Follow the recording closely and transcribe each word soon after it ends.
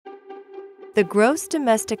The gross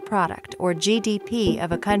domestic product, or GDP,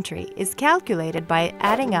 of a country is calculated by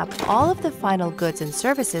adding up all of the final goods and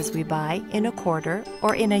services we buy in a quarter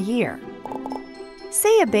or in a year.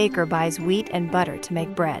 Say a baker buys wheat and butter to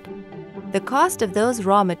make bread. The cost of those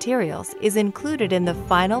raw materials is included in the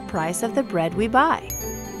final price of the bread we buy.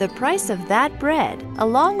 The price of that bread,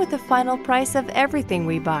 along with the final price of everything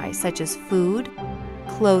we buy, such as food,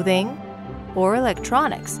 clothing, or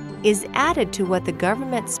electronics, is added to what the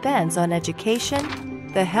government spends on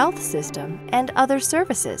education, the health system, and other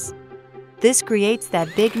services. This creates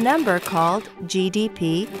that big number called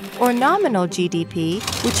GDP, or nominal GDP,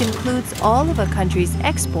 which includes all of a country's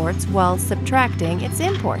exports while subtracting its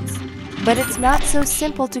imports. But it's not so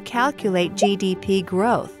simple to calculate GDP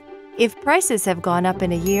growth. If prices have gone up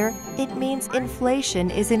in a year, it means inflation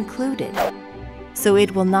is included. So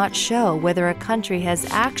it will not show whether a country has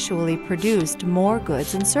actually produced more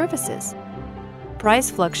goods and services.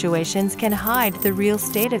 Price fluctuations can hide the real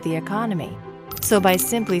state of the economy. So by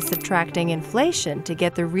simply subtracting inflation to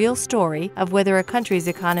get the real story of whether a country's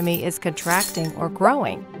economy is contracting or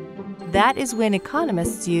growing, that is when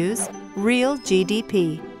economists use real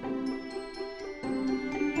GDP.